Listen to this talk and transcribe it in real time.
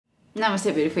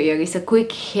Namaste, beautiful yogis. A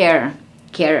quick hair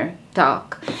care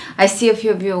talk. I see a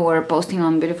few of you were posting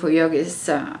on beautiful yogis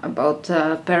about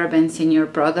parabens in your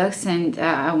products, and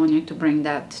I wanted to bring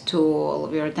that to all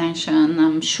of your attention.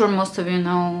 I'm sure most of you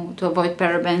know to avoid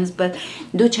parabens, but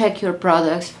do check your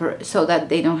products so that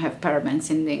they don't have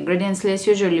parabens in the ingredients list.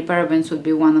 Usually parabens would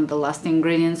be one of the last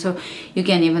ingredients, so you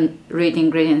can even read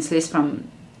ingredients list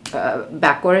from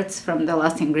backwards from the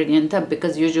last ingredient up,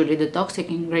 because usually the toxic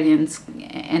ingredients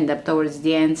end up towards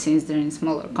the end since they're in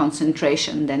smaller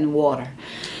concentration than water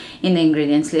in the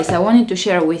ingredients list. I wanted to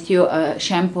share with you a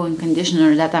shampoo and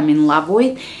conditioner that I'm in love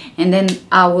with, and then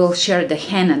I will share the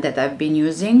henna that I've been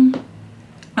using.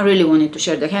 I really wanted to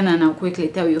share the henna, and I'll quickly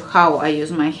tell you how I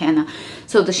use my henna.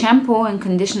 So the shampoo and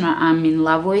conditioner I'm in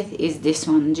love with is this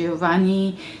one,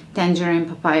 Giovanni Tangerine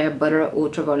Papaya Butter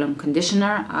Ultra Volume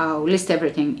Conditioner. I'll list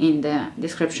everything in the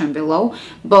description below.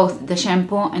 Both the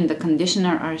shampoo and the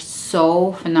conditioner are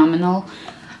so phenomenal.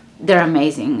 They're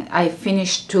amazing. I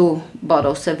finished 2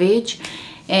 bottles of each,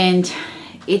 and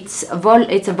it's a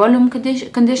volume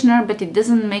conditioner, but it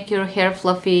doesn't make your hair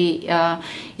fluffy.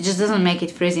 It just doesn't make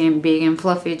it frizzy and big and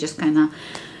fluffy. It just kind of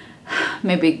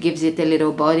maybe gives it a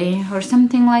little body or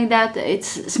something like that. It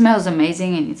smells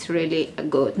amazing and it's really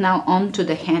good. Now on to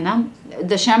the henna.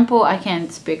 The shampoo I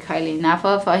can't speak highly enough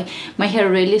of. My hair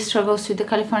really struggles with the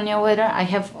California weather. I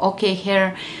have okay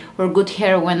hair or good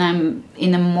hair when I'm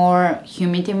in a more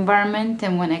humid environment,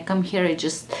 and when I come here it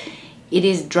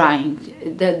is drying.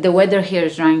 The weather here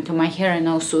is drying to my hair, and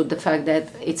also the fact that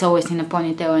it's always in a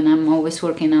ponytail and I'm always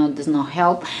working out does not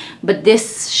help. But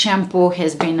this shampoo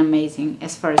has been amazing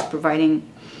as far as providing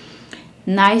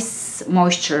nice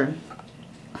moisture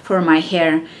for my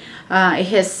hair. It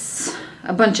has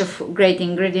a bunch of great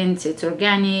ingredients. It's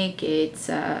organic, it's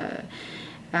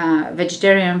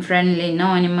vegetarian friendly, no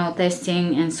animal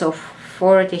testing, and so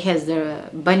forth. It has the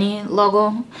bunny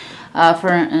logo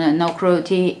for no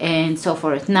cruelty and so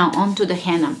forth. Now on to the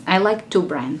henna. I like 2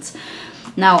 brands.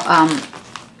 Now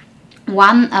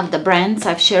one of the brands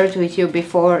I've shared with you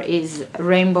before is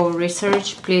Rainbow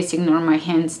Research. Please ignore my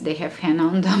hands, they have henna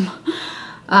on them.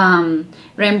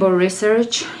 Rainbow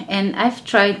Research, and I've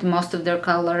tried most of their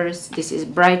colors. This is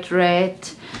bright red,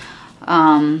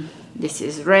 this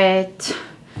is red,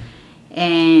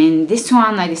 and this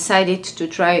one I decided to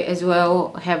try as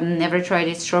well. Have never tried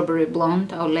it, strawberry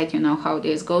blonde. I'll let you know how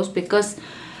this goes, because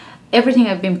everything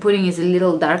I've been putting is a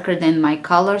little darker than my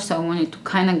color, so I wanted to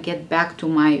kind of get back to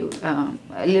my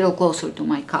a little closer to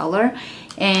my color.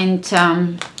 And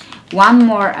one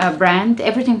more brand,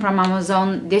 everything from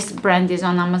Amazon. This brand is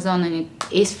on Amazon and it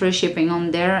is free shipping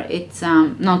on there. It's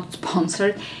not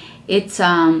sponsored. It's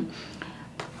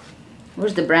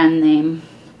where's the brand name?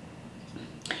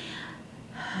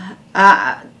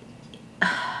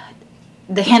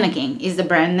 The hennaKings is the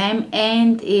brand name,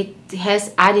 and it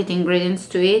has added ingredients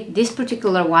to it. This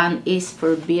particular one is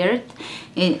for beard.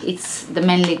 It's the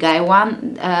manly guy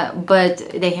one, but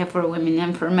they have for women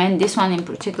and for men. This one in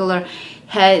particular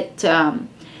had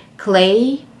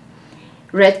clay,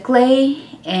 red clay,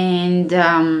 and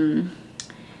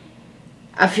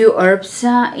a few herbs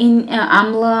in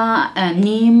AMLA,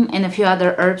 NEEM, and a few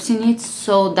other herbs in it,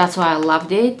 so that's why I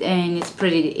loved it. And it's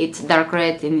pretty, it's dark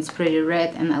red and it's pretty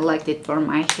red, and I liked it for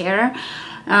my hair.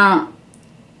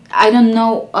 I don't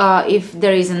know if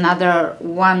there is another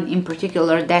one in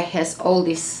particular that has all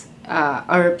these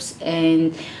herbs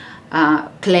and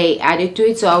clay added to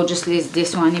it, so I'll just list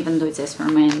this one, even though it says for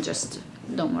men. Just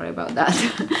don't worry about that.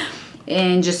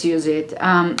 And just use it.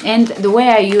 And the way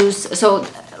I use, so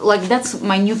like that's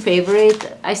my new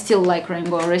favorite. I still like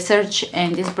Rainbow Research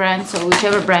and this brand, so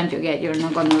whichever brand you get, you're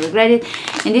not gonna regret it.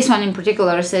 And this one in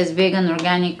particular says vegan,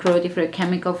 organic, cruelty free,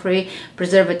 chemical free,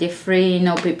 preservative free,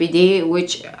 no PPD,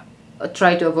 which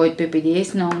try to avoid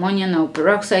PPDs, no ammonia, no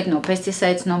peroxide, no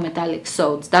pesticides, no metallic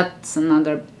salts. That's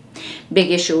another big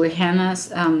issue with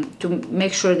hennas, to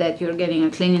make sure that you're getting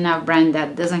a clean enough brand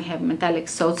that doesn't have metallic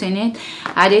salts in it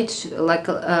added, like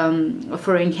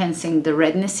for enhancing the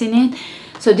redness in it.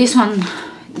 So this one,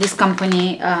 this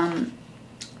company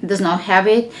does not have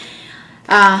it.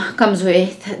 Comes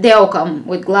with, they all come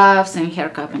with gloves and hair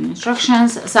cup and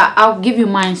instructions. So I'll give you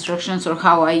my instructions or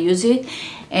how I use it,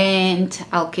 and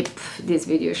I'll keep this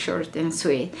video short and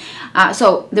sweet.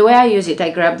 So the way I use it, I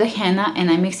grab the henna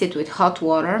and I mix it with hot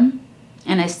water,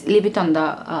 and I leave it on the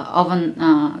oven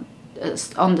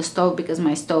on the stove, because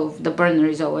my stove, the burner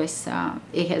is always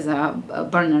it has a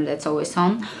burner that's always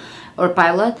on, or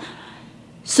pilot.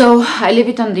 So I leave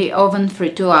it on the oven for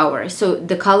 2 hours so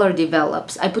the color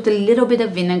develops. I put a little bit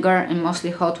of vinegar and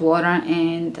mostly hot water,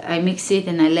 and I mix it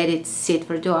and I let it sit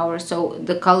for 2 hours so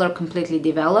the color completely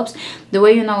develops. The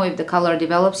way you know if the color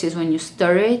develops is when you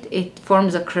stir it. It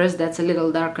forms a crust that's a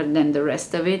little darker than the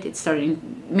rest of it. It's starting,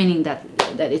 meaning that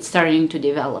it's starting to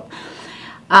develop.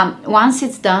 Once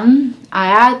it's done, I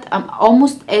add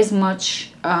almost as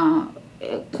much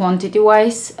quantity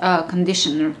wise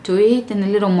conditioner to it and a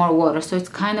little more water, so it's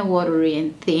kind of watery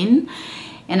and thin,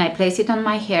 and I place it on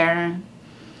my hair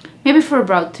maybe for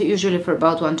about, usually for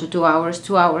about 1 to 2 hours.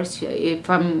 2 hours, if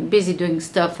I'm busy doing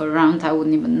stuff around, I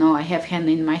wouldn't even know I have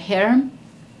henna in my hair.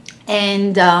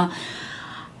 And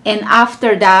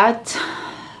after that,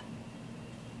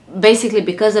 basically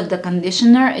because of the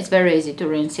conditioner, it's very easy to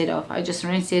rinse it off. I just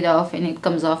rinse it off and it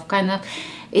comes off kind of,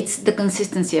 it's the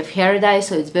consistency of hair dye,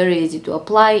 so it's very easy to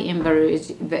apply and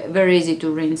very easy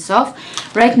to rinse off.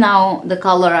 Right now the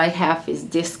color I have is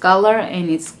this color and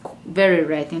it's very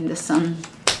red in the sun.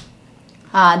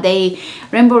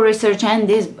 Rainbow Research and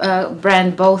this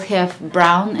brand both have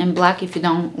brown and black. If you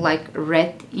don't like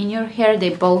red in your hair, they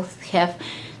both have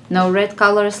no red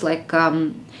colors, like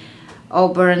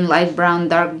auburn, light brown,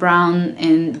 dark brown,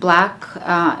 and black,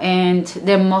 and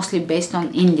they're mostly based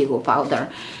on indigo powder.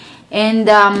 And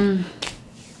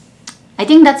I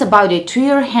think that's about it. To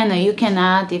your henna, you can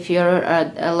add, if you're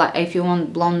if you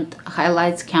want blonde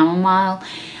highlights, chamomile.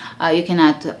 You can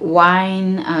add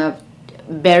wine,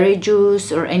 berry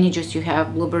juice, or any juice you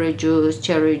have, blueberry juice,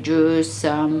 cherry juice,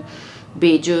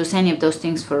 beet juice, any of those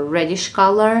things for reddish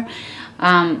color.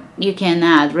 You can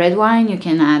add red wine. You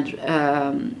can add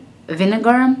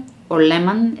vinegar or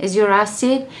lemon as your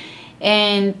acid,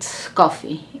 and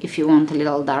coffee if you want a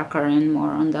little darker and more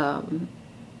on the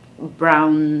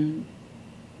brown,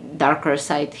 darker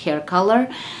side hair color.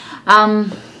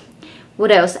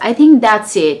 What else? I think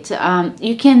that's it.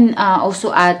 You can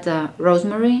also add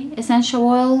rosemary essential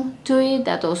oil to it.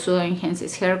 That also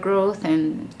enhances hair growth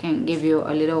and can give you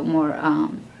a little more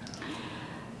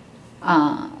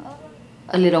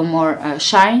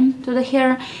shine to the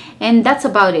hair. And that's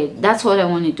about it. That's what I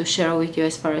wanted to share with you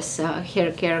as far as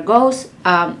hair care goes.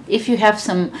 If you have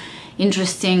some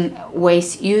interesting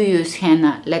ways you use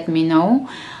henna, let me know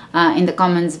in the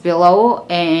comments below,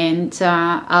 and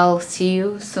I'll see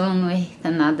you soon with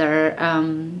another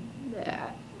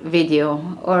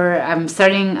video. Or I'm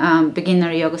starting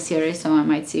beginner yoga series, so I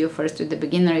might see you first with the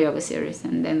beginner yoga series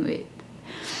and then with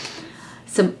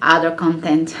some other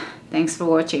content. Thanks for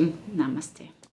watching. Namaste.